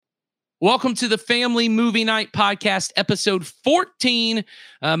Welcome to the Family Movie Night Podcast, episode 14.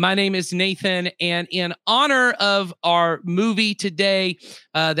 My name is Nathan, and in honor of our movie today,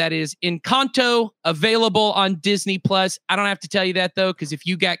 that is Encanto, available on Disney Plus. I don't have to tell you that, though, because if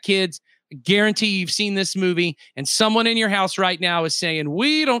you got kids, I guarantee you've seen this movie, and someone in your house right now is saying,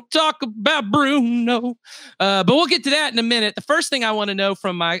 we don't talk about Bruno. But we'll get to that in a minute. The first thing I want to know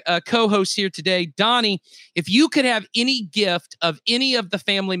from my co-host here today, Donnie, if you could have any gift of any of the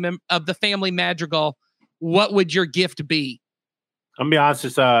family madrigal, what would your gift be? I'm gonna be honest,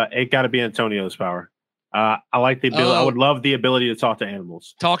 it got to be Antonio's power. I like the ability. I would love the ability to talk to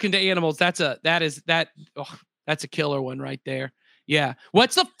animals. Talking to animals, that's a killer one right there. Yeah.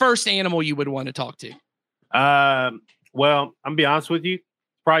 What's the first animal you would want to talk to? Well, I'm gonna be honest with you,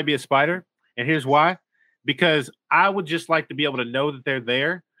 probably be a spider, and here's why: because I would just like to be able to know that they're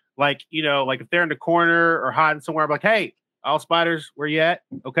there. Like, like if they're in the corner or hiding somewhere, I'm like, hey, all spiders, where you at?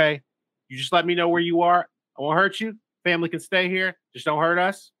 Okay, you just let me know where you are. I won't hurt you. Family can stay here. Just don't hurt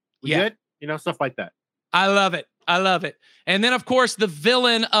us. We good? Stuff like that. I love it. And then, of course, the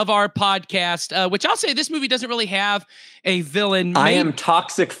villain of our podcast, which I'll say this movie doesn't really have a villain. I am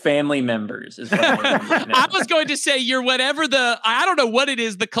toxic family members. Is what I was going to say you're whatever I don't know what it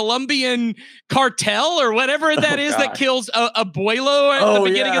is, the Colombian cartel or whatever that is that kills Abuelo at the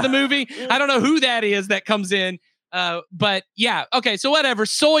beginning of the movie. I don't know who that is that comes in. But yeah. Okay. So whatever.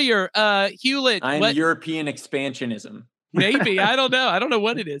 Sawyer, Hewlett. I'm European expansionism. Maybe. I don't know. I don't know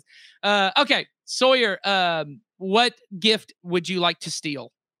what it is. Okay. Sawyer, what gift would you like to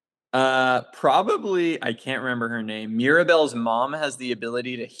steal? Probably, I can't remember her name. Mirabel's mom has the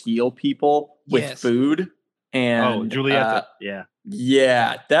ability to heal people with food. And Julieta.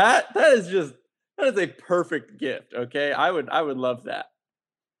 Yeah, that is a perfect gift. Okay. I would love that.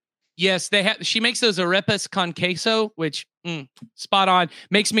 Yes, she makes those arepas con queso, which spot on.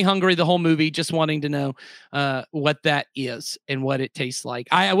 Makes me hungry the whole movie, just wanting to know what that is and what it tastes like.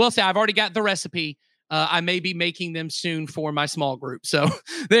 I will say I've already got the recipe. I may be making them soon for my small group. So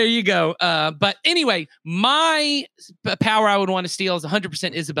there you go. But anyway, my power I would want to steal is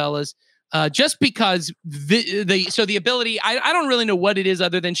 100% Isabella's. Just because the ability, I don't really know what it is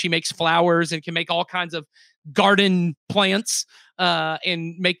other than she makes flowers and can make all kinds of garden plants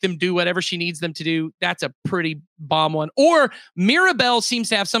and make them do whatever she needs them to do. That's a pretty bomb one. Or Mirabel seems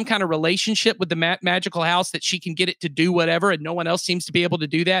to have some kind of relationship with the magical house that she can get it to do whatever, and no one else seems to be able to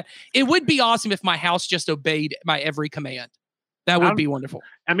do that. It would be awesome if my house just obeyed my every command. That would be wonderful.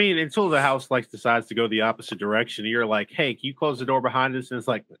 I mean, until the house decides to go the opposite direction, you're like, hey, can you close the door behind us? And it's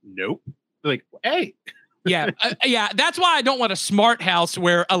like, nope. Like, hey. Yeah. That's why I don't want a smart house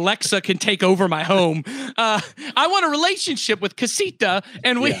where Alexa can take over my home. I want a relationship with Casita,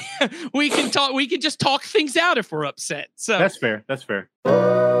 and we can talk. We can just talk things out if we're upset. So that's fair.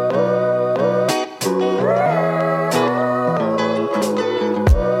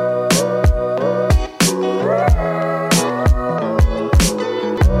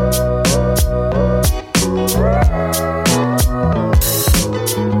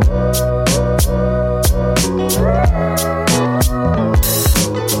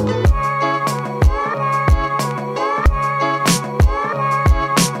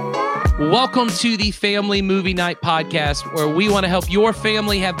 Welcome to the Family Movie Night Podcast, where we want to help your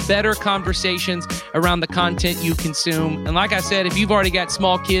family have better conversations around the content you consume. And like I said, if you've already got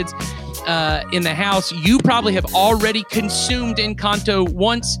small kids in the house, you probably have already consumed Encanto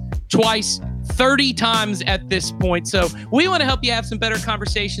once, twice, 30 times at this point. So we want to help you have some better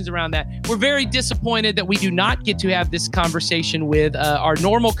conversations around that. We're very disappointed that we do not get to have this conversation with our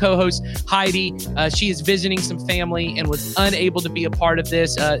normal co-host, Heidi. She is visiting some family and was unable to be a part of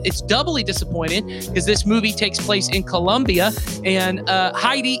this. It's doubly disappointing because this movie takes place in Colombia, and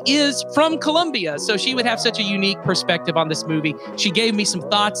Heidi is from Colombia. So she would have such a unique perspective on this movie. She gave me some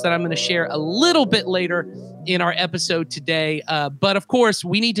thoughts that I'm going to share a little bit later in our episode today. But of course,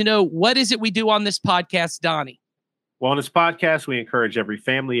 we need to know, what is it we do on this podcast, Donnie? Well, on this podcast, we encourage every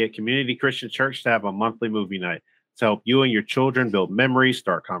family at Community Christian Church to have a monthly movie night to help you and your children build memories,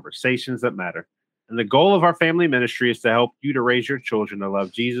 start conversations that matter. And the goal of our family ministry is to help you to raise your children to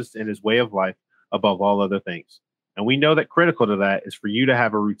love Jesus and his way of life above all other things. And we know that critical to that is for you to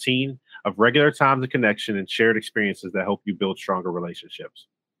have a routine of regular times of connection and shared experiences that help you build stronger relationships.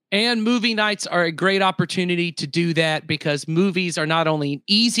 And movie nights are a great opportunity to do that, because movies are not only an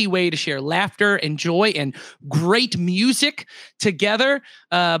easy way to share laughter and joy and great music together,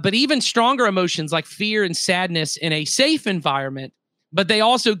 but even stronger emotions like fear and sadness in a safe environment but they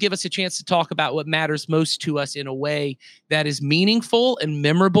also give us a chance to talk about what matters most to us in a way that is meaningful and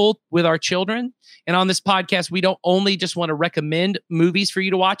memorable with our children. And on this podcast, we don't only just want to recommend movies for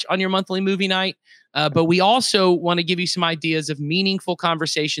you to watch on your monthly movie night, but we also want to give you some ideas of meaningful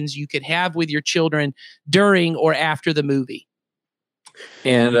conversations you could have with your children during or after the movie.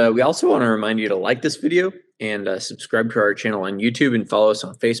 And we also want to remind you to like this video and subscribe to our channel on YouTube and follow us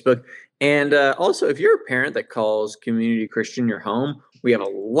on Facebook. And also, if you're a parent that calls Community Christian your home, we have a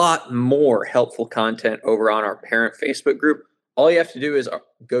lot more helpful content over on our parent Facebook group. All you have to do is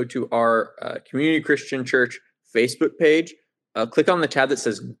go to our Community Christian Church Facebook page, click on the tab that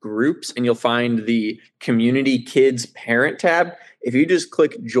says Groups, and you'll find the Community Kids Parent tab. If you just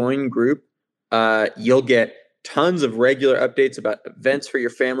click Join Group, you'll get tons of regular updates about events for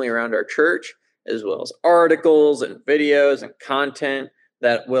your family around our church, as well as articles and videos and content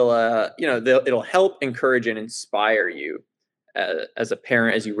that will, it'll help encourage and inspire you as a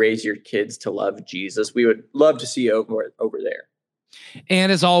parent as you raise your kids to love Jesus. We would love to see you over there.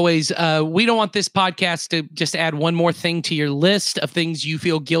 And as always, we don't want this podcast to just add one more thing to your list of things you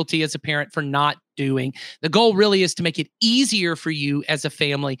feel guilty as a parent for not doing. The goal really is to make it easier for you as a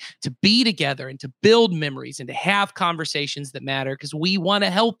family to be together and to build memories and to have conversations that matter, because we want to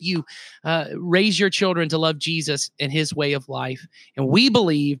help you raise your children to love Jesus and his way of life. And we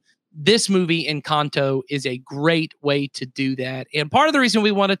believe this movie, Encanto, is a great way to do that. And part of the reason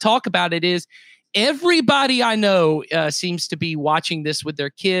we want to talk about it is everybody I know seems to be watching this with their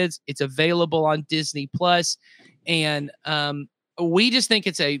kids. It's available on Disney Plus, and we just think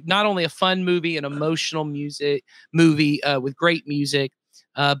it's not only a fun movie, an emotional movie with great music,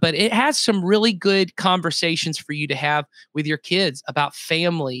 but it has some really good conversations for you to have with your kids about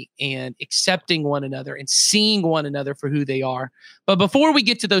family and accepting one another and seeing one another for who they are. But before we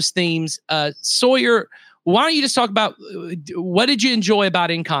get to those themes, Sawyer, why don't you just talk about what did you enjoy about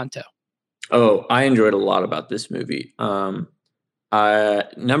Encanto? Oh, I enjoyed a lot about this movie. Number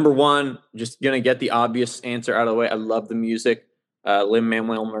one, just going to get the obvious answer out of the way. I love the music.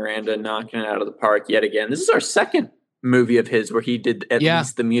 Lin-Manuel Miranda knocking it out of the park yet again. This is our second movie of his where he did at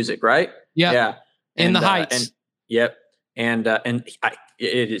least the music, right? Yeah. In the Heights. It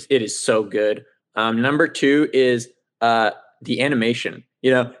is so good. Number two is the animation.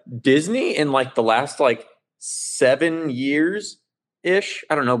 Disney in like the last 7 years ish.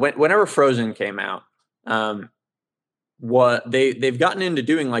 I don't know, whenever Frozen came out, they've gotten into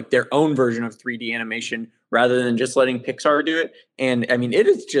doing their own version of 3D animation rather than just letting Pixar do it. And I mean, it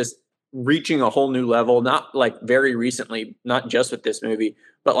is just reaching a whole new level, not very recently, not just with this movie,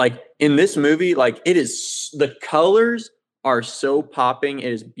 but in this movie, it is, the colors are so popping.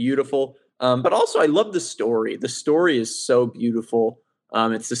 It is beautiful. But also I love the story. The story is so beautiful.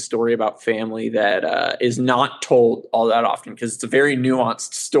 It's a story about family that is not told all that often because it's a very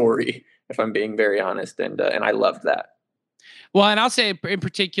nuanced story, if I'm being very honest. And I loved that. Well, and I'll say in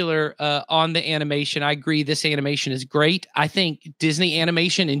particular on the animation, I agree this animation is great. I think Disney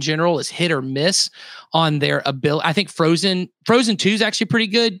animation in general is hit or miss on their ability. I think Frozen 2 is actually pretty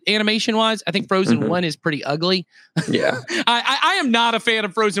good animation-wise. I think Frozen 1 is pretty ugly. Yeah. I am not a fan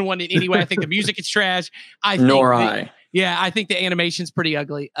of Frozen 1 in any way. I think the music is trash. Yeah, I think the animation's pretty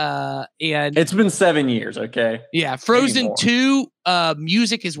ugly. And it's been 7 years, okay? Yeah, Frozen 2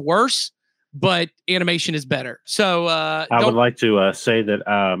 music is worse, but animation is better. So I would like to say that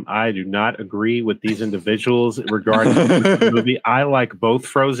I do not agree with these individuals regarding the movie. I like both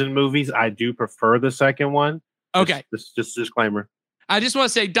Frozen movies. I do prefer the second one. Okay. Just disclaimer. I just want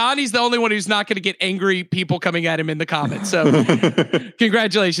to say Donnie's the only one who's not going to get angry people coming at him in the comments. So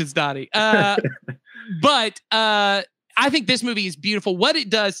congratulations, Donnie. But I think this movie is beautiful. What it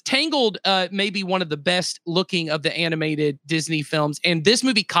does, Tangled may be one of the best looking of the animated Disney films. And this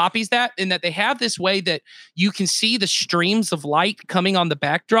movie copies that in that they have this way that you can see the streams of light coming on the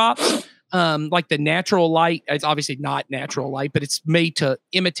backdrop. Like the natural light. It's obviously not natural light, but it's made to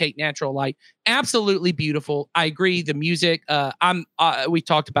imitate natural light. Absolutely beautiful. I agree. The music, we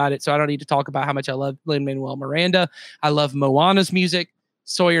talked about it, so I don't need to talk about how much I love Lin-Manuel Miranda. I love Moana's music.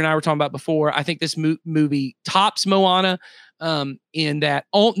 Sawyer and I were talking about before. I think this movie tops Moana in that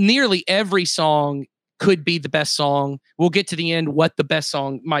nearly every song could be the best song. We'll get to the end what the best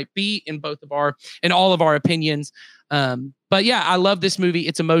song might be in all of our opinions. But yeah, I love this movie.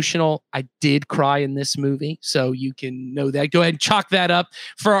 It's emotional. I did cry in this movie, so you can know that. Go ahead and chalk that up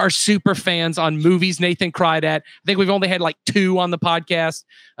for our super fans on movies Nathan cried at. I think we've only had 2 on the podcast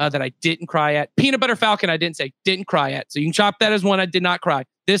that I didn't cry at. Peanut Butter Falcon, I didn't cry at. So you can chalk that as one I did not cry.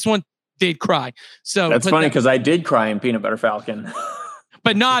 This one did cry. So that's funny because I did cry in Peanut Butter Falcon.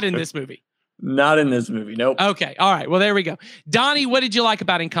 But not in this movie. Not in this movie. Nope. Okay. All right. Well, there we go. Donnie, what did you like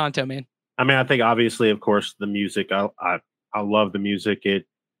about Encanto, man? I mean, I think obviously, of course, the music. I love the music.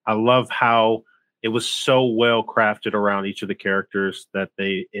 I love how it was so well crafted around each of the characters that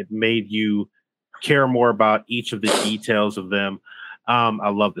it made you care more about each of the details of them. I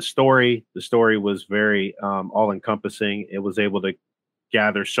love the story. The story was very all encompassing. It was able to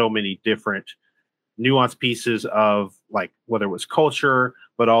gather so many different nuanced pieces of like whether it was culture,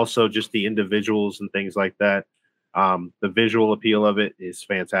 but also just the individuals and things like that. The visual appeal of it is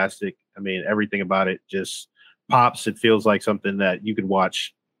fantastic. I mean, everything about it just pops. It feels like something that you could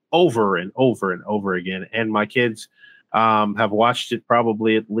watch over and over and over again. And my kids have watched it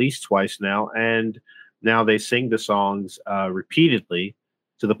probably at least twice now. And now they sing the songs repeatedly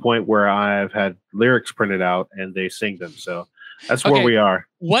to the point where I've had lyrics printed out and they sing them. So that's where we are.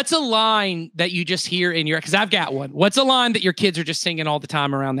 What's a line that you just hear in your, because I've got one. What's a line that your kids are just singing all the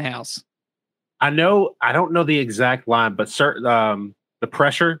time around the house? I don't know the exact line, but certain the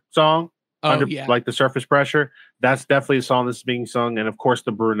Pressure song, like the Surface Pressure, that's definitely a song that's being sung. And of course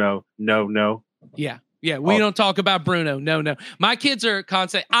the Bruno, no. Yeah. Yeah, we don't talk about Bruno. No. My kids are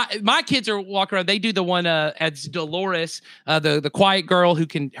constant. My kids are walking around. They do the one as Dolores, the quiet girl who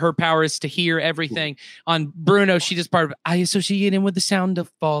her power is to hear everything. On Bruno, she just part of. I associate him with the sound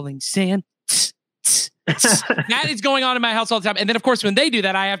of falling sand. That is going on in my house all the time. And then, of course, when they do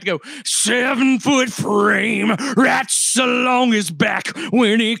that, I have to go 7-foot frame, rats along his back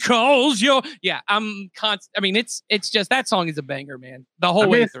when he calls you. Yeah, I'm constant. I mean, it's just that song is a banger, man. The whole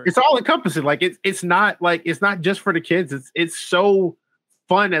way through. It's all encompassing. Like it's not just for the kids. It's so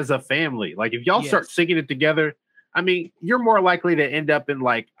fun as a family. Like if y'all start singing it together, I mean, you're more likely to end up in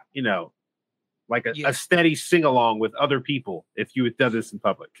like a steady sing along with other people if you had done this in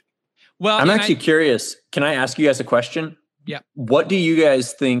public. Well, I'm actually curious. Can I ask you guys a question? Yeah. What do you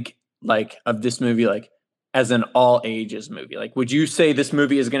guys think like of this movie, like as an all ages movie? Like, would you say this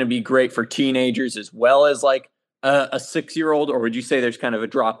movie is going to be great for teenagers as well as like a 6-year-old, or would you say there's kind of a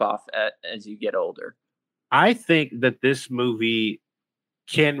drop off as you get older? I think that this movie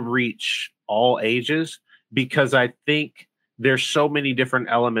can reach all ages because I think there's so many different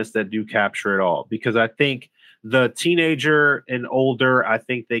elements that do capture it all. Because I think the teenager and older, I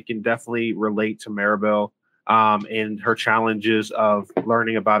think they can definitely relate to Maribel and her challenges of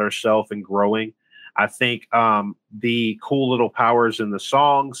learning about herself and growing. I think the cool little powers in the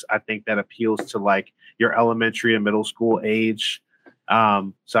songs, I think that appeals to like your elementary and middle school age.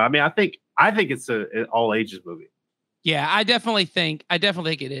 So I mean, I think it's an all ages movie. Yeah, I definitely think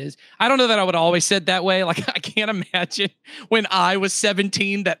it is. I don't know that I would have always said that way. Like, I can't imagine when I was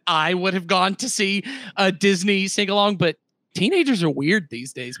 17 that I would have gone to see a Disney sing along, but teenagers are weird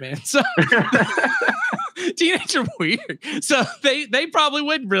these days, man. So teenagers are weird. So they probably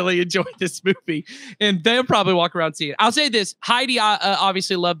would really enjoy this movie and they'll probably walk around and see it. I'll say this. Heidi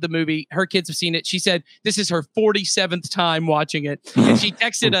obviously loved the movie. Her kids have seen it. She said this is her 47th time watching it. And she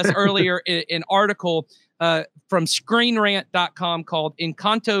texted us earlier an article from ScreenRant.com called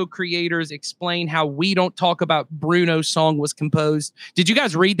Encanto Creators Explain How We Don't Talk About Bruno's Song Was Composed. Did you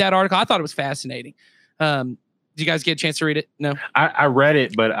guys read that article? I thought it was fascinating. Did you guys get a chance to read it? No? I read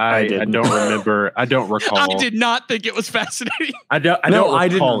it, but I don't remember. I don't recall. I did not think it was fascinating. I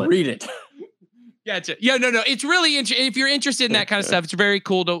didn't read it. Gotcha. Yeah, no. It's really interesting. If you're interested in that kind of stuff, it's very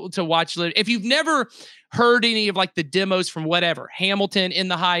cool to watch. If you've never heard any of like the demos from whatever, Hamilton, In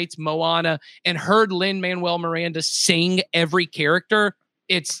the Heights, Moana, and heard Lin-Manuel Miranda sing every character,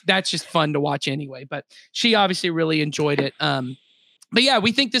 that's just fun to watch anyway. But she obviously really enjoyed it. But yeah,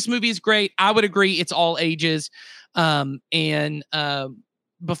 we think this movie is great. I would agree it's all ages.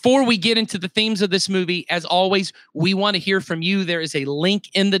 Before we get into the themes of this movie, as always, we want to hear from you. There is a link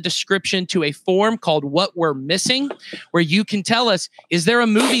in the description to a form called What We're Missing, where you can tell us, is there a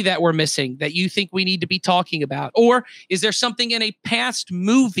movie that we're missing that you think we need to be talking about? Or is there something in a past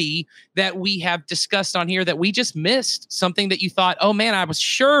movie that we have discussed on here that we just missed? Something that you thought, oh man, I was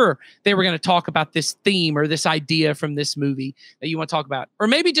sure they were going to talk about this theme or this idea from this movie that you want to talk about. Or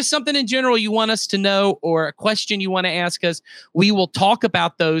maybe just something in general you want us to know or a question you want to ask us. We will talk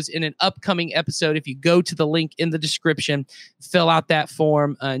about those in an upcoming episode. If you go to the link in the description, fill out that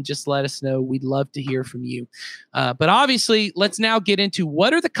form and just let us know. We'd love to hear from you. But obviously, let's now get into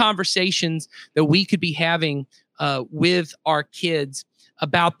what are the conversations that we could be having with our kids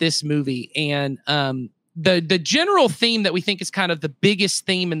about this movie. And the general theme that we think is kind of the biggest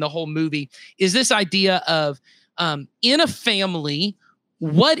theme in the whole movie is this idea of in a family,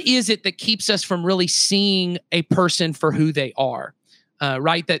 what is it that keeps us from really seeing a person for who they are?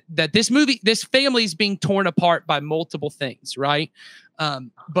 right? That this family is being torn apart by multiple things, right?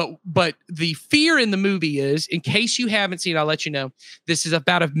 But the fear in the movie is, in case you haven't seen, I'll let you know, this is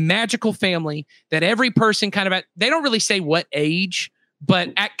about a magical family that every person kind of they don't really say what age, but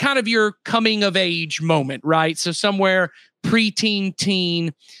at kind of your coming of age moment, right? So somewhere preteen,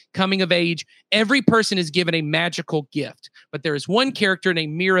 teen, coming of age, every person is given a magical gift. But there is one character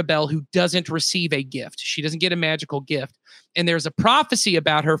named Mirabelle who doesn't receive a gift. She doesn't get a magical gift. And there's a prophecy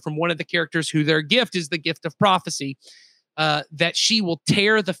about her from one of the characters who their gift is the gift of prophecy, that she will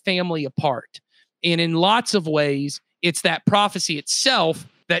tear the family apart. And in lots of ways, it's that prophecy itself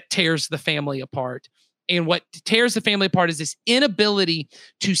that tears the family apart. And what tears the family apart is this inability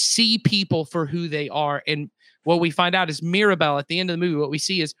to see people for who they are. And what we find out is Mirabelle at the end of the movie, what we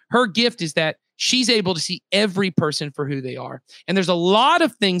see is her gift is that she's able to see every person for who they are. And there's a lot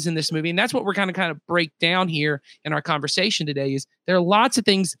of things in this movie, and that's what we're kind of break down here in our conversation today, is there are lots of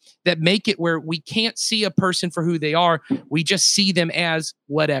things that make it where we can't see a person for who they are. We just see them as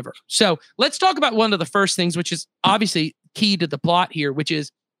whatever. So let's talk about one of the first things, which is obviously key to the plot here, which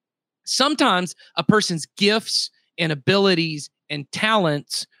is sometimes a person's gifts and abilities and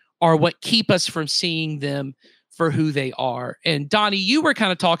talents are what keep us from seeing them for who they are. And Donnie, you were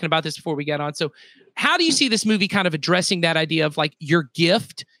kind of talking about this before we got on. So how do you see this movie kind of addressing that idea of like your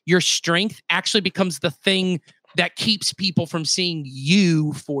gift, your strength actually becomes the thing that keeps people from seeing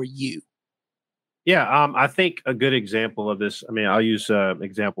you for you? Yeah, I think a good example of this, I mean, I'll use an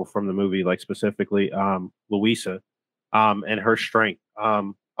example from the movie, like specifically Louisa and her strength.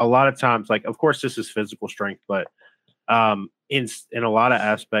 A lot of times, like, of course, this is physical strength, but in a lot of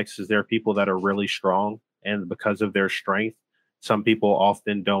aspects, is there are people that are really strong, and because of their strength, some people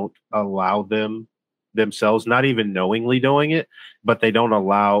often don't allow themselves, not even knowingly doing it, but they don't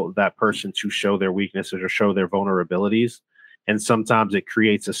allow that person to show their weaknesses or show their vulnerabilities. And sometimes it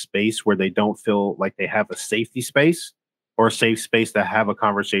creates a space where they don't feel like they have a safety space or a safe space to have a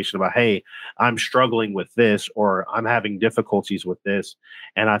conversation about, hey, I'm struggling with this, or I'm having difficulties with this.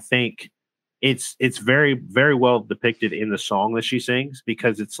 And I think it's very, very well depicted in the song that she sings,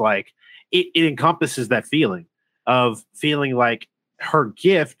 because it's like it encompasses that feeling of feeling like her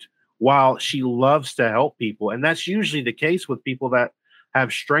gift, while she loves to help people. And that's usually the case with people that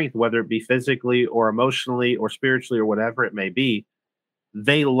have strength, whether it be physically or emotionally or spiritually or whatever it may be.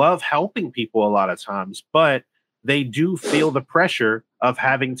 They love helping people a lot of times, but they do feel the pressure of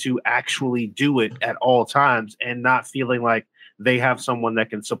having to actually do it at all times and not feeling like they have someone that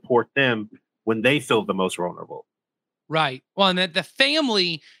can support them when they feel the most vulnerable. Right. Well, and that the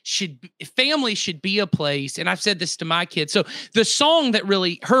family should be a place. And I've said this to my kids. So the song that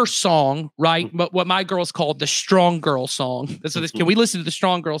really, her song, right? But what my girls called the strong girl song. So this, can we listen to the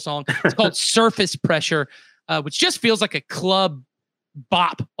strong girl song? It's called Surface Pressure, which just feels like a club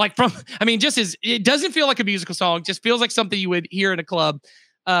bop. Like it doesn't feel like a musical song. Just feels like something you would hear in a club.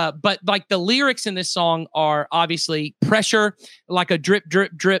 But like the lyrics in this song are obviously pressure, like a drip,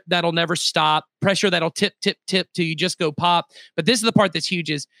 drip, drip that'll never stop. Pressure that'll tip, tip, tip till you just go pop. But this is the part that's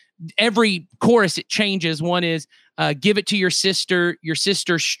huge: is every chorus it changes. One is give it to your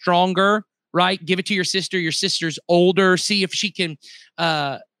sister's stronger, right? Give it to your sister's older. See if she can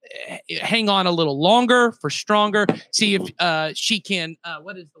hang on a little longer for stronger. See if she can.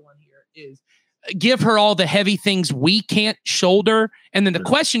 What is the one here? Is give her all the heavy things we can't shoulder. And then the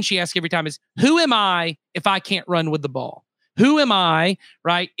question she asks every time is, who am I if I can't run with the ball? Who am I,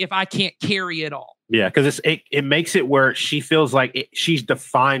 right, if I can't carry it all? Yeah, because it makes it where she feels like she's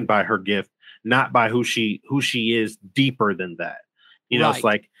defined by her gift, not by who she is deeper than that. You know, right.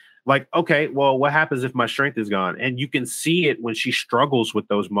 It's like, okay, well, what happens if my strength is gone? And you can see it when she struggles with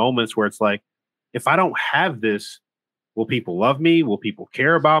those moments where it's like, if I don't have this, will people love me? Will people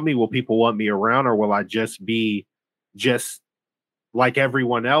care about me? Will people want me around? Or will I just be just like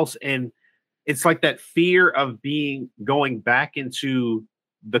everyone else? And it's like that fear of going back into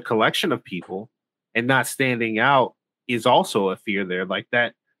the collection of people and not standing out is also a fear there. Like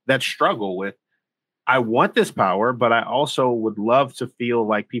that struggle with, I want this power, but I also would love to feel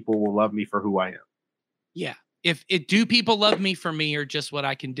like people will love me for who I am. Yeah. Do people love me for me, or just what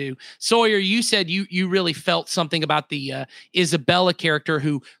I can do? Sawyer, you said you really felt something about the Isabella character,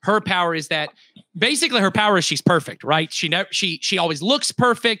 who her power is that basically her power is she's perfect, right? She always looks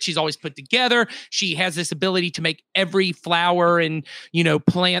perfect. She's always put together. She has this ability to make every flower and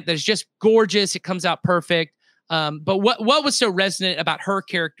plant that is just gorgeous. It comes out perfect. But what was so resonant about her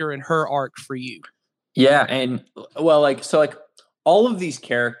character and her arc for you? Yeah, and well, like all of these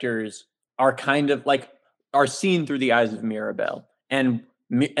characters are kind of like are seen through the eyes of Mirabelle and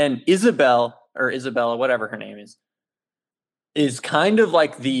Isabella, whatever her name is. is kind of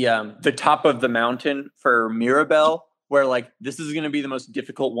like the top of the mountain for Mirabel, where like this is going to be the most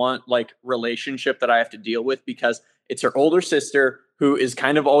difficult relationship that I have to deal with, because it's her older sister who is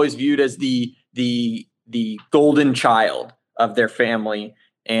kind of always viewed as the golden child of their family,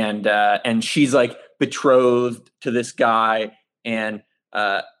 and she's like betrothed to this guy, and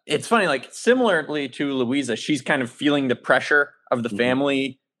it's funny, like similarly to Louisa, she's kind of feeling the pressure of the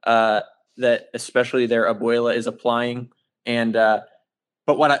family that especially their abuela is applying. And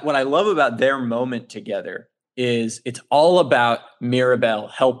but what I love about their moment together is it's all about Mirabel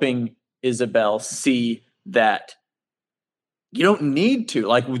helping Isabel see that you don't need to,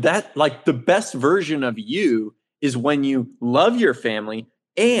 like that, like the best version of you is when you love your family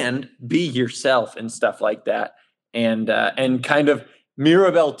and be yourself and stuff like that. And kind of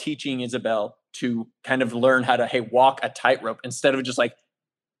Mirabel teaching Isabel to kind of learn how to walk a tightrope instead of just like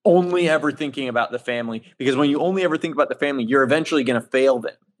only ever thinking about the family, because when you only ever think about the family, you're eventually going to fail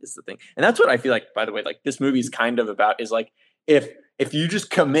them, is the thing. And that's what I feel like, by the way, like this movie is kind of about, is like if you just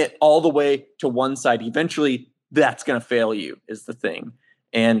commit all the way to one side, eventually that's going to fail you, is the thing.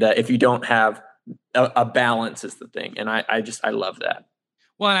 And if you don't have a balance, is the thing. And I love that.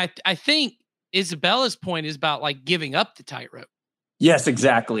 Well, and I think Isabella's point is about like giving up the tightrope. Yes,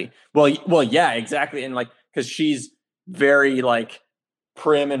 exactly. Well, yeah, exactly. And like, cause she's very like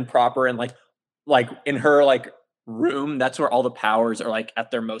prim and proper, and like in her like room, that's where all the powers are like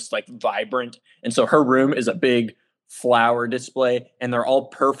at their most like vibrant. And so her room is a big flower display, and they're all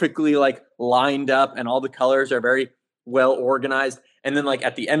perfectly like lined up, and all the colors are very well organized. And then like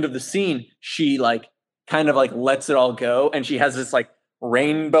at the end of the scene, she like kind of like lets it all go, and she has this like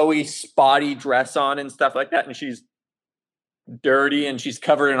rainbowy spotty dress on and stuff like that, and she's dirty and she's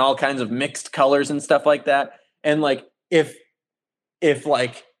covered in all kinds of mixed colors and stuff like that. And like if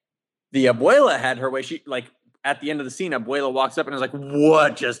like the abuela had her way, she like at the end of the scene, abuela walks up and is like,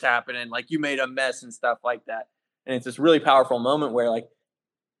 what just happened? And like, you made a mess and stuff like that. And it's this really powerful moment where like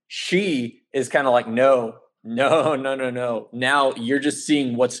she is kind of like, no. Now you're just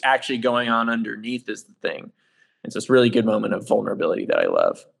seeing what's actually going on underneath, is the thing. It's this really good moment of vulnerability that I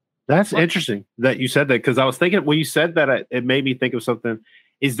love. That's interesting that you said that, because I was thinking when you said that, it made me think of something,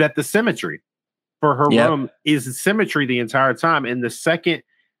 is that the symmetry for her room is symmetry the entire time. And the second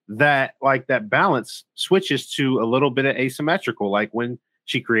that like that balance switches to a little bit of asymmetrical, like when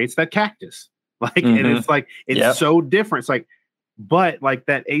she creates that cactus, like, and it's like, it's so different. It's like, but like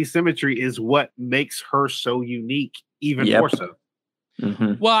that asymmetry is what makes her so unique, even more so.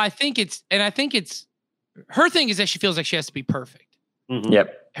 Well, I think it's her thing is that she feels like she has to be perfect.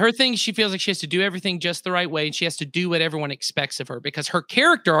 Her thing, she feels like she has to do everything just the right way, and she has to do what everyone expects of her, because her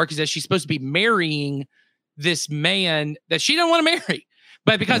character arc is that she's supposed to be marrying this man that she don't want to marry,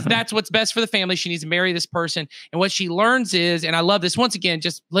 but because that's what's best for the family, she needs to marry this person. And what she learns is, and I love this once again,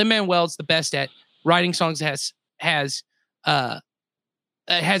 just Lin-Manuel's the best at writing songs that has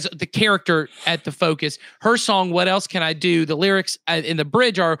the character at the focus. Her song, What Else Can I Do? The lyrics in the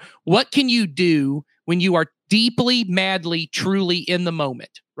bridge are, what can you do when you are deeply, madly, truly in the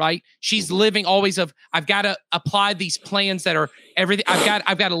moment, right? She's living always of, I've got to apply these plans that are everything.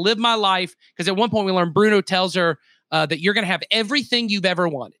 I've got to live my life. Because at one point we learn, Bruno tells her that you're going to have everything you've ever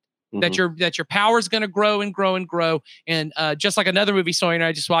wanted, that your power is going to grow and grow and grow. And just like another movie Sawyer and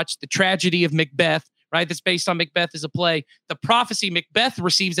I just watched, The Tragedy of Macbeth, right? That's based on Macbeth as a play. The prophecy Macbeth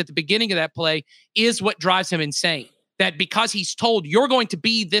receives at the beginning of that play is what drives him insane. That because he's told you're going to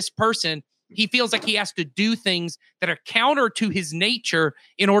be this person, he feels like he has to do things that are counter to his nature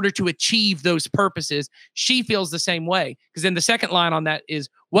in order to achieve those purposes. She feels the same way. Because then the second line on that is,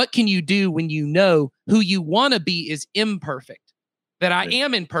 what can you do when you know who you want to be is imperfect? That I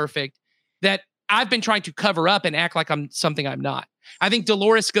am imperfect, that I've been trying to cover up and act like I'm something I'm not. I think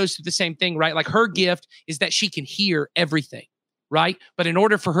Dolores goes through the same thing, right? Like her gift is that she can hear everything, right? But in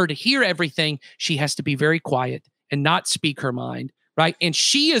order for her to hear everything, she has to be very quiet and not speak her mind. Right. And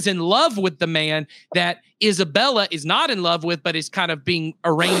she is in love with the man that Isabella is not in love with, but is kind of being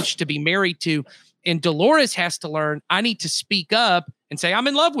arranged to be married to. And Dolores has to learn, I need to speak up and say, I'm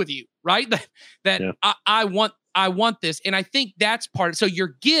in love with you. Right. I want this. And I think that's part. So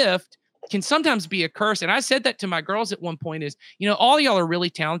your gift can sometimes be a curse. And I said that to my girls at one point is, all y'all are really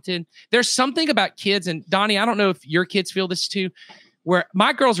talented. There's something about kids. And Donnie, I don't know if your kids feel this too, where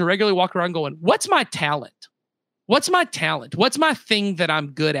my girls are regularly walking around going, what's my talent? What's my talent? What's my thing that I'm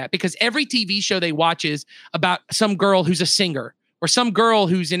good at? Because every TV show they watch is about some girl who's a singer, or some girl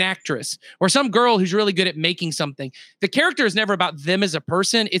who's an actress, or some girl who's really good at making something. The character is never about them as a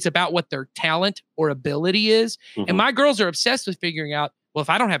person. It's about what their talent or ability is. And my girls are obsessed with figuring out, well, if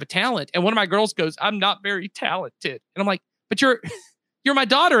I don't have a talent, and one of my girls goes, I'm not very talented. And I'm like, but you're my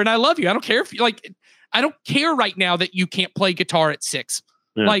daughter and I love you. I don't care if you like, I don't care right now that you can't play guitar at 6.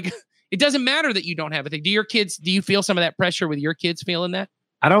 Yeah. Like, it doesn't matter that you don't have a thing. Do you feel some of that pressure with your kids feeling that?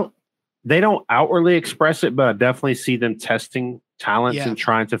 They don't outwardly express it, but I definitely see them testing talents and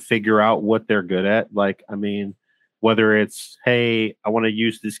trying to figure out what they're good at. Like, I mean, whether it's, hey, I want to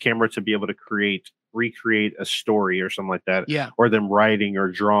use this camera to be able to recreate a story or something like that. Yeah. Or them writing or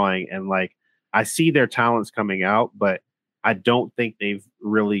drawing. And like, I see their talents coming out, but I don't think they've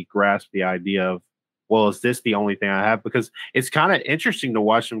really grasped the idea of, well, is this the only thing I have? Because it's kind of interesting to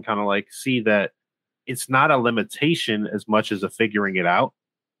watch them kind of like see that it's not a limitation as much as a figuring it out.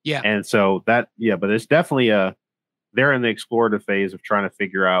 Yeah. And so but it's definitely they're in the explorative phase of trying to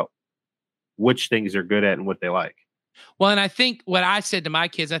figure out which things they're good at and what they like. Well, and I think what I said to my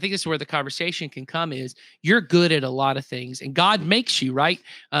kids, I think this is where the conversation can come is you're good at a lot of things and God makes you, right?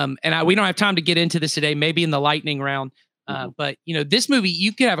 We don't have time to get into this today, maybe in the lightning round. But you know, this movie,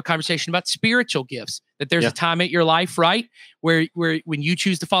 you could have a conversation about spiritual gifts, that there's a time at your life, right? Where when you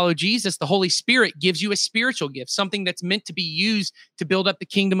choose to follow Jesus, the Holy Spirit gives you a spiritual gift, something that's meant to be used to build up the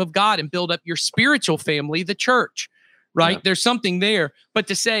kingdom of God and build up your spiritual family, the church, right? Yeah. There's something there, but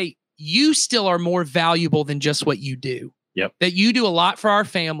to say you still are more valuable than just what you do. Yep. That you do a lot for our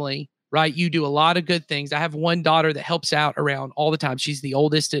family, right? You do a lot of good things. I have one daughter that helps out around all the time. She's the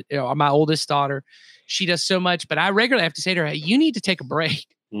oldest, my oldest daughter. She does so much, but I regularly have to say to her, hey, you need to take a break.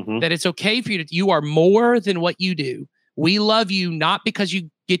 That it's okay for you are more than what you do. We love you, not because you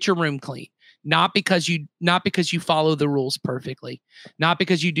get your room clean, not because you follow the rules perfectly, not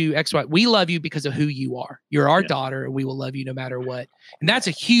because you do X, Y. We love you because of who you are. You're our daughter, and we will love you no matter what. And that's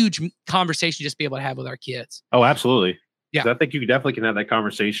a huge conversation just to be able to have with our kids. Oh, absolutely. Yeah. I think you definitely can have that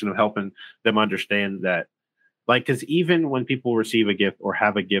conversation of helping them understand that. Like, because even when people receive a gift or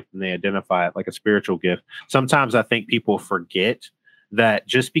have a gift and they identify it like a spiritual gift, sometimes I think people forget that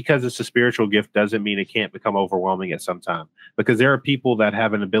just because it's a spiritual gift doesn't mean it can't become overwhelming at some time. Because there are people that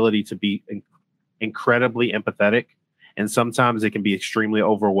have an ability to be incredibly empathetic, and sometimes it can be extremely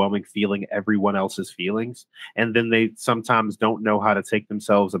overwhelming feeling everyone else's feelings. And then they sometimes don't know how to take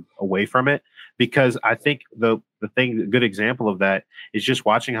themselves away from it. Because I think the good example of that is just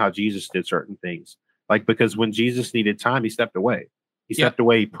watching how Jesus did certain things. Like, because when Jesus needed time, he stepped away. He stepped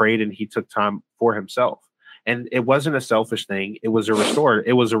away, he prayed, and he took time for himself. And it wasn't a selfish thing. It was a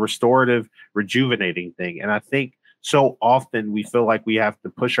restorative, rejuvenating thing. And I think so often we feel like we have to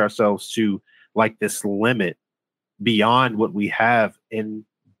push ourselves to like this limit beyond what we have. And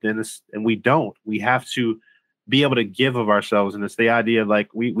we don't. We have to be able to give of ourselves. And it's the idea, like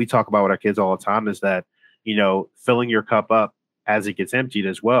we talk about with our kids all the time, is that, you know, filling your cup up as it gets emptied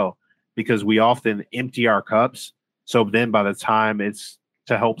as well. Because we often empty our cups. So then by the time it's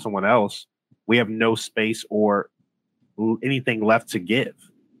to help someone else, we have no space or anything left to give.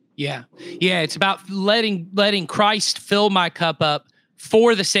 Yeah. Yeah. It's about letting Christ fill my cup up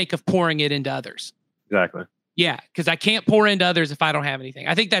for the sake of pouring it into others. Exactly. Yeah. Because I can't pour into others if I don't have anything.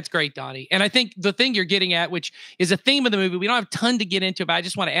 I think that's great, Donnie. And I think the thing you're getting at, which is a theme of the movie, we don't have a ton to get into, but I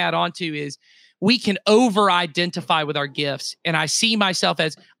just want to add on to is, we can over-identify with our gifts. And I see myself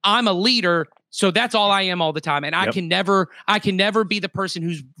as I'm a leader, so that's all I am all the time. And I can never be the person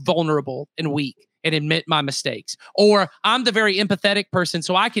who's vulnerable and weak and admit my mistakes. Or I'm the very empathetic person,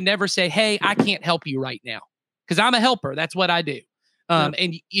 so I can never say, hey, I can't help you right now. Because I'm a helper. That's what I do.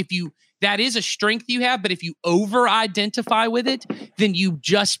 And that is a strength you have, but if you over-identify with it, then you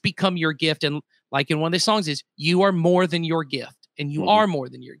just become your gift. And like in one of the songs is, you are more than your gift. And you are more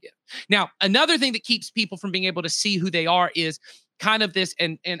than your gift. Now, another thing that keeps people from being able to see who they are is kind of this,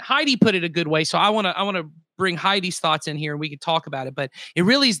 and Heidi put it a good way. So I want to bring Heidi's thoughts in here and we could talk about it. But it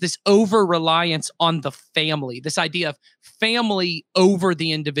really is this over-reliance on the family, this idea of family over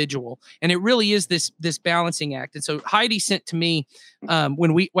the individual. And it really is this balancing act. And so Heidi sent to me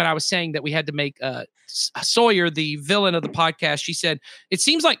when I was saying that we had to make Sawyer the villain of the podcast, she said, it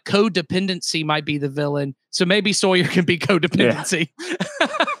seems like codependency might be the villain. So maybe Sawyer can be codependency.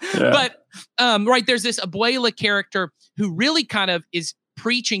 But right, there's this Abuela character who really kind of is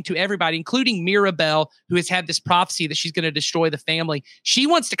preaching to everybody, including Mirabel, who has had this prophecy that she's going to destroy the family. She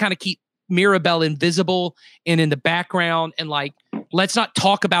wants to kind of keep Mirabel invisible and in the background, and like, let's not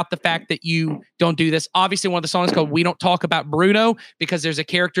talk about the fact that you don't do this. Obviously, one of the songs called We Don't Talk About Bruno, because there's a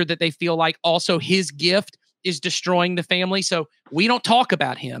character that they feel like also his gift is destroying the family. So we don't talk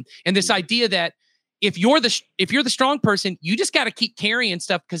about him. And this idea that if you're the strong person, you just got to keep carrying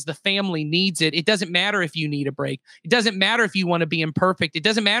stuff because the family needs it. It doesn't matter if you need a break. It doesn't matter if you want to be imperfect. It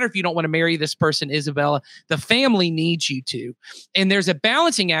doesn't matter if you don't want to marry this person, Isabella. The family needs you to. And there's a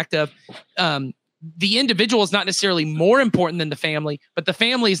balancing act of the individual is not necessarily more important than the family, but the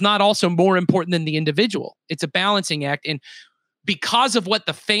family is not also more important than the individual. It's a balancing act. And because of what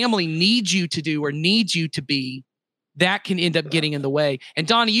the family needs you to do or needs you to be, that can end up getting in the way. And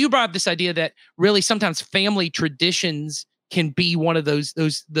Donnie, you brought up this idea that really sometimes family traditions can be one of those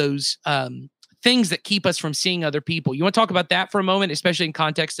things that keep us from seeing other people. You want to talk about that for a moment, especially in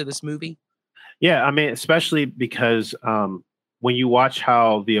context of this movie? Yeah, I mean, especially because when you watch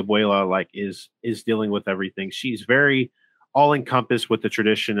how the abuela like is dealing with everything, she's very all encompassed with the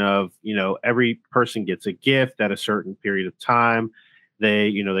tradition of, you know, every person gets a gift at a certain period of time.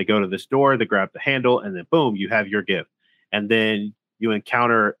 They go to this door, they grab the handle, and then boom, you have your gift. And then you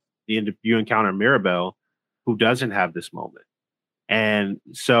encounter Mirabel, who doesn't have this moment. And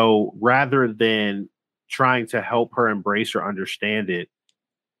so rather than trying to help her embrace or understand it,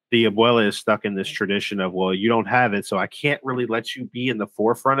 the abuela is stuck in this tradition of, well, you don't have it, so I can't really let you be in the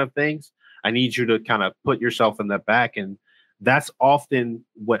forefront of things. I need you to kind of put yourself in the back. And that's often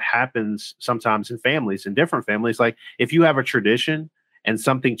what happens sometimes in families, in different families. Like if you have a tradition and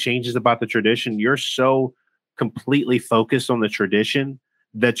something changes about the tradition, you're so completely focused on the tradition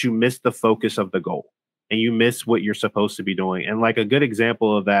that you miss the focus of the goal and you miss what you're supposed to be doing. And like a good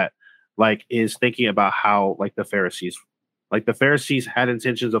example of that, like, is thinking about how like the Pharisees had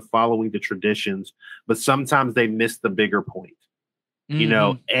intentions of following the traditions, but sometimes they miss the bigger point, you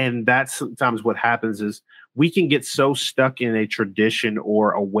know, and that's sometimes what happens is we can get so stuck in a tradition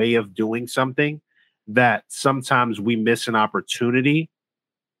or a way of doing something that sometimes we miss an opportunity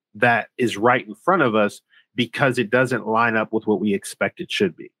that is right in front of us because it doesn't line up with what we expect it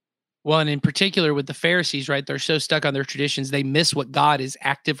should be. Well, and in particular with the Pharisees, right? They're so stuck on their traditions, they miss what God is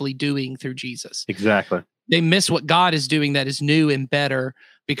actively doing through Jesus. Exactly. They miss what God is doing that is new and better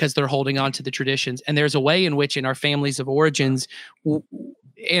because they're holding on to the traditions. And there's a way in which in our families of origins,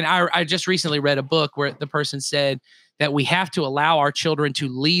 and I just recently read a book where the person said that we have to allow our children to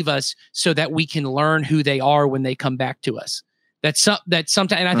leave us so that we can learn who they are when they come back to us. That's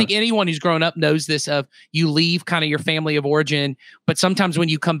sometimes, and I think anyone who's grown up knows this, of you leave kind of your family of origin, but sometimes when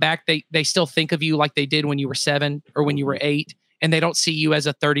you come back, they still think of you like they did when you were 7 or when you were 8. And they don't see you as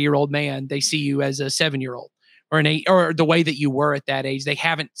a 30-year-old man. They see you as a 7-year-old or an 8, or the way that you were at that age. They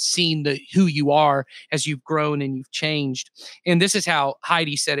haven't seen who you are as you've grown and you've changed. And this is how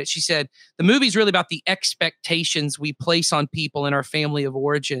Heidi said it. She said, the movie's really about the expectations we place on people in our family of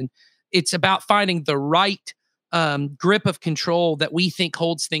origin. It's about finding the right grip of control that we think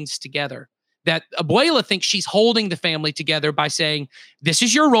holds things together. That abuela thinks she's holding the family together by saying, this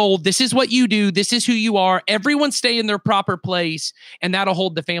is your role, this is what you do, this is who you are, everyone stay in their proper place, and that'll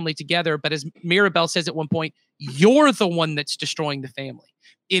hold the family together. But as Mirabel says at one point, you're the one that's destroying the family.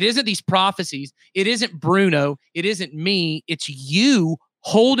 It isn't these prophecies, it isn't Bruno, it isn't me, it's you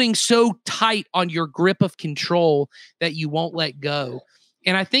holding so tight on your grip of control that you won't let go.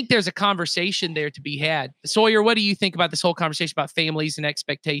 And I think there's a conversation there to be had. Sawyer, what do you think about this whole conversation about families and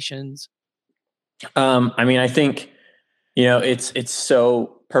expectations? I mean, I think, you know, it's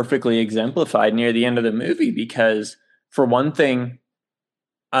so perfectly exemplified near the end of the movie because, for one thing,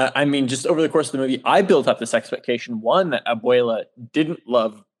 I mean, just over the course of the movie, I built up this expectation, one, that Abuela didn't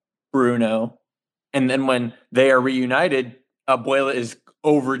love Bruno. And then when they are reunited, Abuela is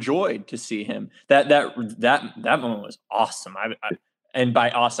overjoyed to see him. That moment was awesome. And by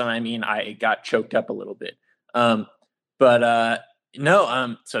awesome, I mean, I got choked up a little bit. So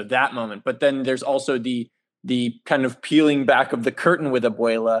that moment, but then there's also the kind of peeling back of the curtain with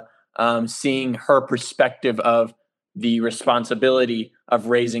Abuela, seeing her perspective of the responsibility of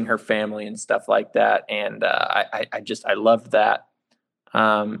raising her family and stuff like that. And I loved that.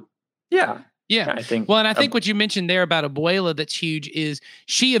 Yeah, I think. Well, and I think what you mentioned there about Abuela that's huge is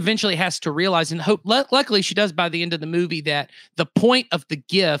she eventually has to realize, and hope, luckily she does by the end of the movie, that the point of the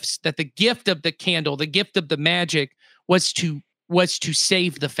gifts, that the gift of the candle, the gift of the magic was to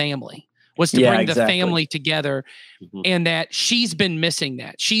save the family, was to bring the family together. And that she's been missing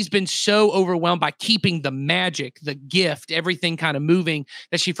that. She's been so overwhelmed by keeping the magic, the gift, everything kind of moving,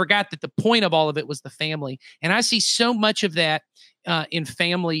 that she forgot that the point of all of it was the family. And I see so much of that in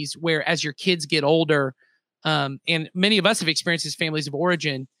families where, as your kids get older, and many of us have experienced as families of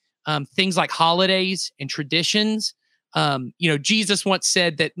origin, things like holidays and traditions. Jesus once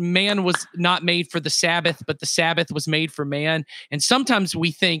said that man was not made for the Sabbath, but the Sabbath was made for man. And sometimes we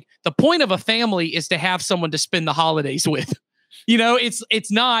think the point of a family is to have someone to spend the holidays with.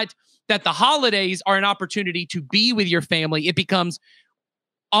 It's not that the holidays are an opportunity to be with your family. It becomes,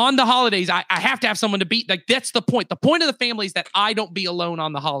 on the holidays, I have to have someone to be. Like, that's the point. The point of the family is that I don't be alone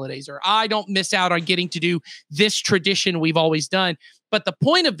on the holidays, or I don't miss out on getting to do this tradition we've always done. But the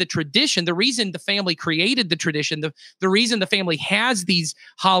point of the tradition, the reason the family created the tradition, the reason the family has these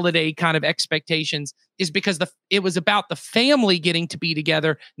holiday kind of expectations is because it was about the family getting to be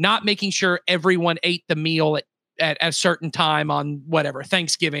together, not making sure everyone ate the meal at a certain time on whatever,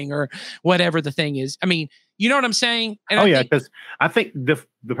 Thanksgiving or whatever the thing is. I mean, you know what I'm saying? And yeah, because I think the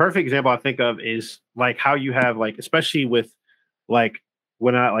perfect example I think of is like how you have, like, especially with like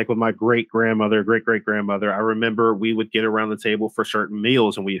when I, like with my great grandmother, great grandmother, I remember we would get around the table for certain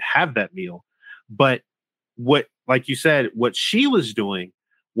meals and we'd have that meal. But what, like you said, what she was doing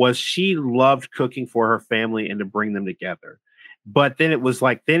was she loved cooking for her family and to bring them together. But then it was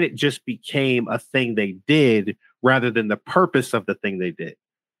like, then it just became a thing they did rather than the purpose of the thing they did.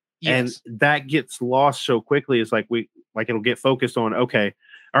 Yes. And that gets lost so quickly. It's like it'll get focused on, okay,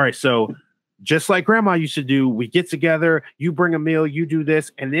 all right, so just like grandma used to do, we get together, you bring a meal, you do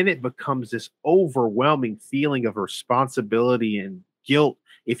this, and then it becomes this overwhelming feeling of responsibility and guilt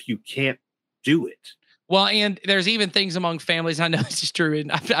if you can't do it. Well, and there's even things among families. I know this is true,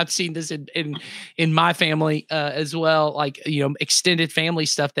 and I've seen this in my family as well. Like, you know, extended family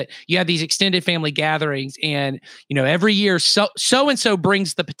stuff, that you have these extended family gatherings, and you know, every year so and so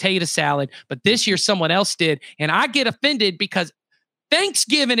brings the potato salad, but this year someone else did, and I get offended because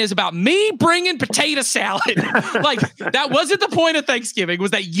Thanksgiving is about me bringing potato salad. Like, that wasn't the point of Thanksgiving,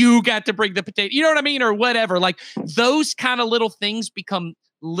 was that you got to bring the potato. You know what I mean, or whatever. Like, those kind of little things become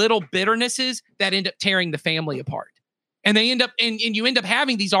little bitternesses that end up tearing the family apart. And they end up, and you end up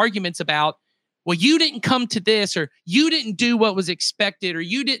having these arguments about, well, you didn't come to this, or you didn't do what was expected, or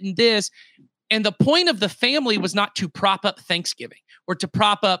you didn't this. And the point of the family was not to prop up Thanksgiving or to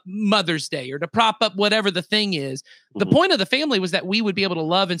prop up Mother's Day or to prop up whatever the thing is. The point of the family was that we would be able to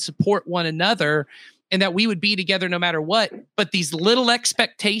love and support one another, and that we would be together no matter what. But these little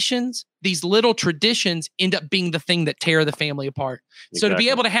expectations, these little traditions end up being the thing that tear the family apart. Exactly. So to be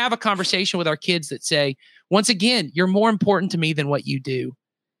able to have a conversation with our kids that say, once again, you're more important to me than what you do.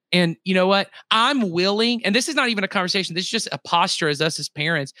 And you know what? I'm willing, and this is not even a conversation, this is just a posture as us as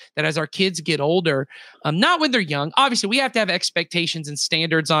parents, that as our kids get older, not when they're young, obviously we have to have expectations and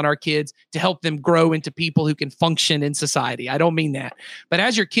standards on our kids to help them grow into people who can function in society. I don't mean that. But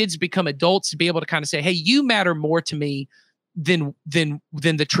as your kids become adults, to be able to kind of say, hey, you matter more to me than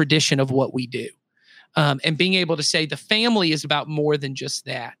the tradition of what we do. And being able to say the family is about more than just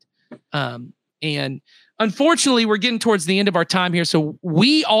that. And unfortunately, we're getting towards the end of our time here, so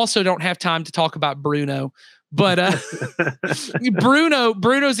we also don't have time to talk about Bruno. But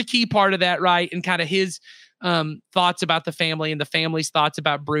Bruno's a key part of that, right? And kind of his thoughts about the family and the family's thoughts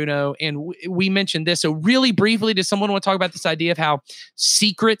about Bruno. And we mentioned this. So really briefly, does someone want to talk about this idea of how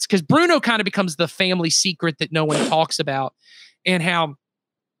secrets, because Bruno kind of becomes the family secret that no one talks about, and how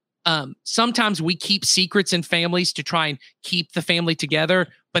sometimes we keep secrets in families to try and keep the family together,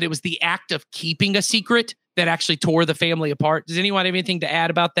 but it was the act of keeping a secret that actually tore the family apart. Does anyone have anything to add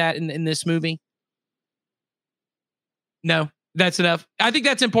about that in this movie? No, that's enough. I think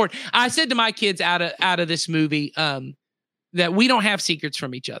that's important. I said to my kids out of this movie that we don't have secrets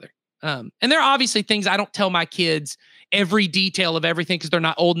from each other. And there are obviously things I don't tell my kids every detail of everything because they're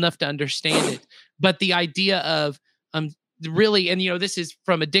not old enough to understand it. But the idea of really, and you know, this is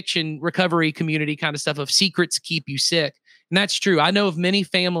from addiction recovery community kind of stuff, of secrets keep you sick. And that's true. I know of many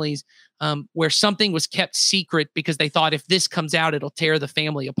families where something was kept secret because they thought if this comes out, it'll tear the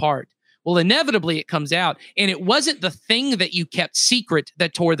family apart. Well, inevitably it comes out, and it wasn't the thing that you kept secret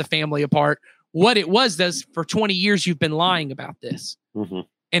that tore the family apart. What it was for 20 years, you've been lying about this. Mm-hmm.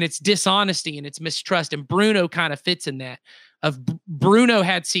 And it's dishonesty and it's mistrust. And Bruno kind of fits in that. Bruno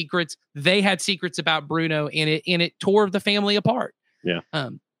had secrets. They had secrets about Bruno, and it tore the family apart. Yeah.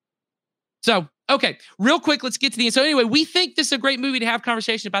 So, okay, real quick, let's get to the end. So anyway, we think this is a great movie to have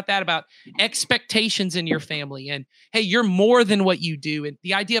conversation about that, about expectations in your family. And hey, you're more than what you do. And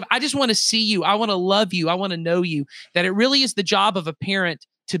the idea of, I just want to see you. I want to love you. I want to know you. That it really is the job of a parent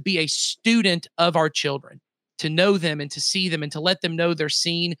to be a student of our children, to know them and to see them and to let them know they're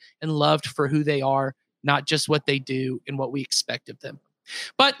seen and loved for who they are, not just what they do and what we expect of them.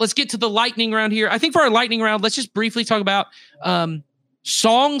 But let's get to the lightning round here. I think for our lightning round, let's just briefly talk about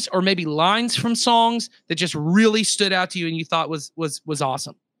songs or maybe lines from songs that just really stood out to you and you thought was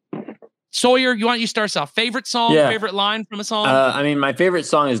awesome. Sawyer, you start us off? Favorite song, favorite line from a song? I mean, my favorite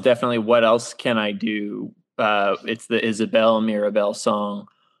song is definitely What Else Can I Do? It's the Isabel Mirabel song.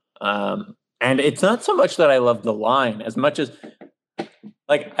 And it's not so much that I love the line as much as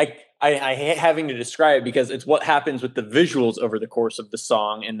like I hate having to describe it because it's what happens with the visuals over the course of the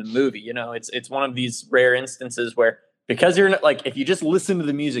song and the movie. You know, it's one of these rare instances where, because you're not, like, if you just listen to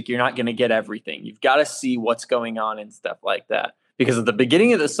the music, you're not going to get everything. You've got to see what's going on and stuff like that. Because at the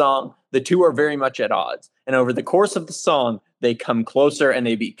beginning of the song, the two are very much at odds, and over the course of the song, they come closer and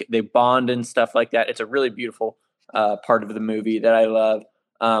they bond and stuff like that. It's a really beautiful part of the movie that I love.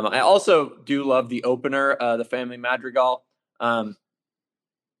 I also do love the opener, the Family Madrigal. Love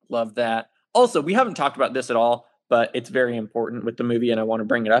that. Also, we haven't talked about this at all, but it's very important with the movie, and I want to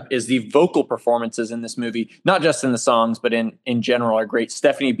bring it up, is the vocal performances in this movie, not just in the songs, but in general, are great.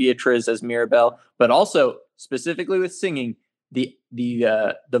 Stephanie Beatriz as Mirabel, but also specifically with singing, the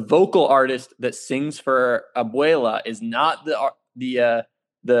vocal artist that sings for Abuela is not the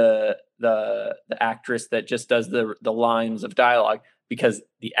actress that just does the lines of dialogue, because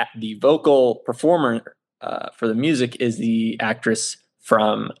the vocal performer for the music is the actress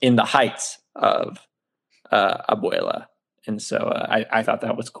from In the Heights of Abuela. And so I thought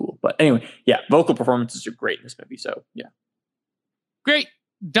that was cool. But anyway, yeah, vocal performances are great in this movie. So yeah. Great.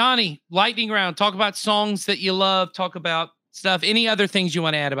 Donnie, lightning round. Talk about songs that you love. Talk about stuff. Any other things you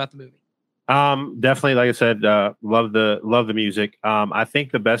want to add about the movie? Definitely, like I said, love the music. I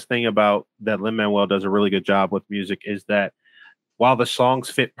think the best thing about that Lin-Manuel does a really good job with music is that while the songs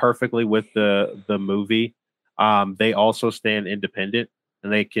fit perfectly with the movie, they also stand independent,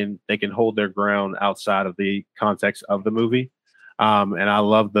 and they can hold their ground outside of the context of the movie. And I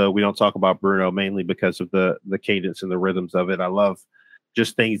love we don't talk about Bruno mainly because of the cadence and the rhythms of it. I love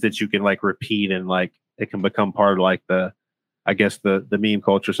just things that you can like repeat, and like it can become part of like the meme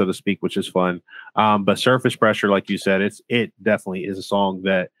culture, so to speak, which is fun. But Surface Pressure, like you said, it definitely is a song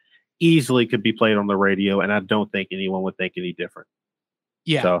that easily could be played on the radio, and I don't think anyone would think any different.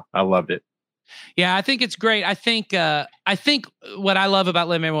 Yeah. So I loved it. Yeah, I think it's great. I think what I love about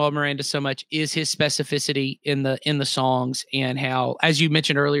Lin-Manuel Miranda so much is his specificity in the songs, and how, as you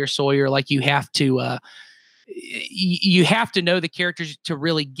mentioned earlier, Sawyer, like you have to know the characters to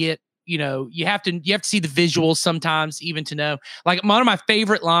really get, you have to see the visuals sometimes even to know. Like, one of my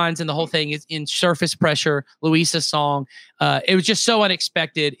favorite lines in the whole thing is in Surface Pressure, Luisa's song. It was just so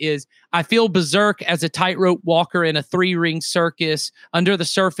unexpected. Is I feel berserk as a tightrope walker in a 3-ring circus. Under the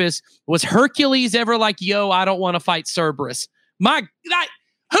surface, was Hercules ever like, yo, I don't want to fight Cerberus?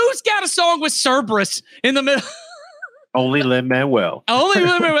 Who's got a song with Cerberus in the middle? Only Lin-Manuel. Only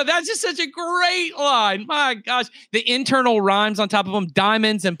Lin-Manuel. That's just such a great line. My gosh. The internal rhymes on top of them.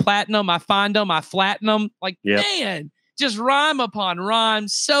 Diamonds and platinum. I find them. I flatten them. Like, man, just rhyme upon rhyme.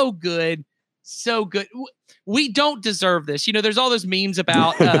 So good. So good. We don't deserve this. There's all those memes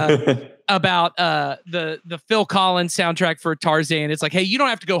about the Phil Collins soundtrack for Tarzan. It's like, hey, you don't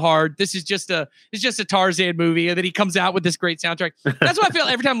have to go hard. This is just a Tarzan movie, and then he comes out with this great soundtrack. That's what I feel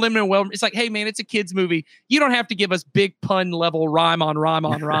every time Lin-Manuel. It's like, hey man, it's a kids movie. You don't have to give us big pun level rhyme on rhyme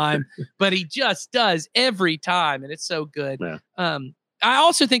on rhyme, but he just does every time, and it's so good. Yeah. I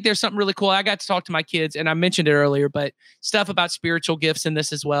also think there's something really cool. I got to talk to my kids, and I mentioned it earlier, but stuff about spiritual gifts in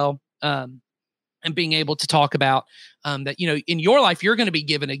this as well. And being able to talk about that, in your life, you're going to be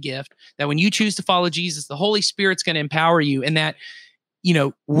given a gift that when you choose to follow Jesus, the Holy Spirit's going to empower you, and that,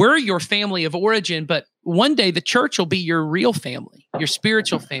 we're your family of origin, but one day the church will be your real family, your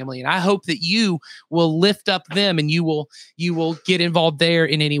spiritual family. And I hope that you will lift up them, and you will get involved there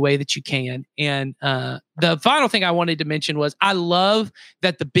in any way that you can. And the final thing I wanted to mention was I love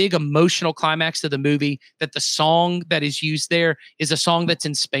that the big emotional climax of the movie, that the song that is used there is a song that's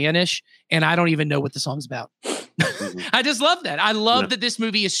in Spanish, and I don't even know what the song's about. I just love that. I love that this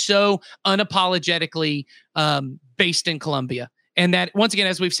movie is so unapologetically based in Colombia. And that, once again,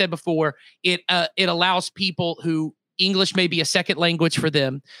 as we've said before, it allows people who English may be a second language for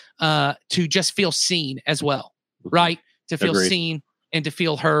them to just feel seen as well, right? To feel seen and to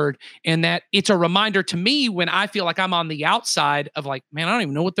feel heard. And that it's a reminder to me when I feel like I'm on the outside of like, man, I don't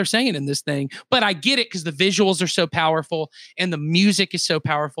even know what they're saying in this thing, but I get it because the visuals are so powerful and the music is so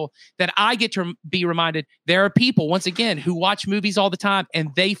powerful that I get to be reminded there are people, once again, who watch movies all the time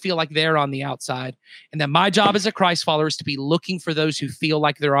and they feel like they're on the outside. And that my job as a Christ follower is to be looking for those who feel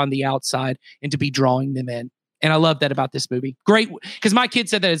like they're on the outside and to be drawing them in. And I love that about this movie. Great. Because my kid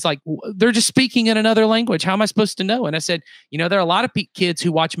said that it's like, they're just speaking in another language. How am I supposed to know? And I said, there are a lot of kids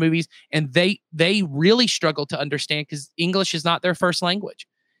who watch movies and they really struggle to understand because English is not their first language.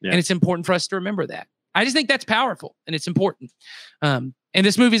 Yeah. And it's important for us to remember that. I just think that's powerful and it's important. And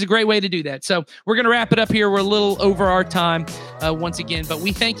this movie is a great way to do that. So we're going to wrap it up here. We're a little over our time once again, but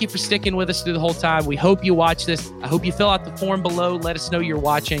we thank you for sticking with us through the whole time. We hope you watch this. I hope you fill out the form below. Let us know you're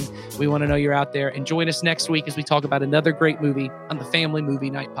watching. We want to know you're out there. And join us next week as we talk about another great movie on the Family Movie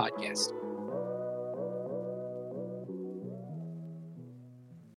Night Podcast.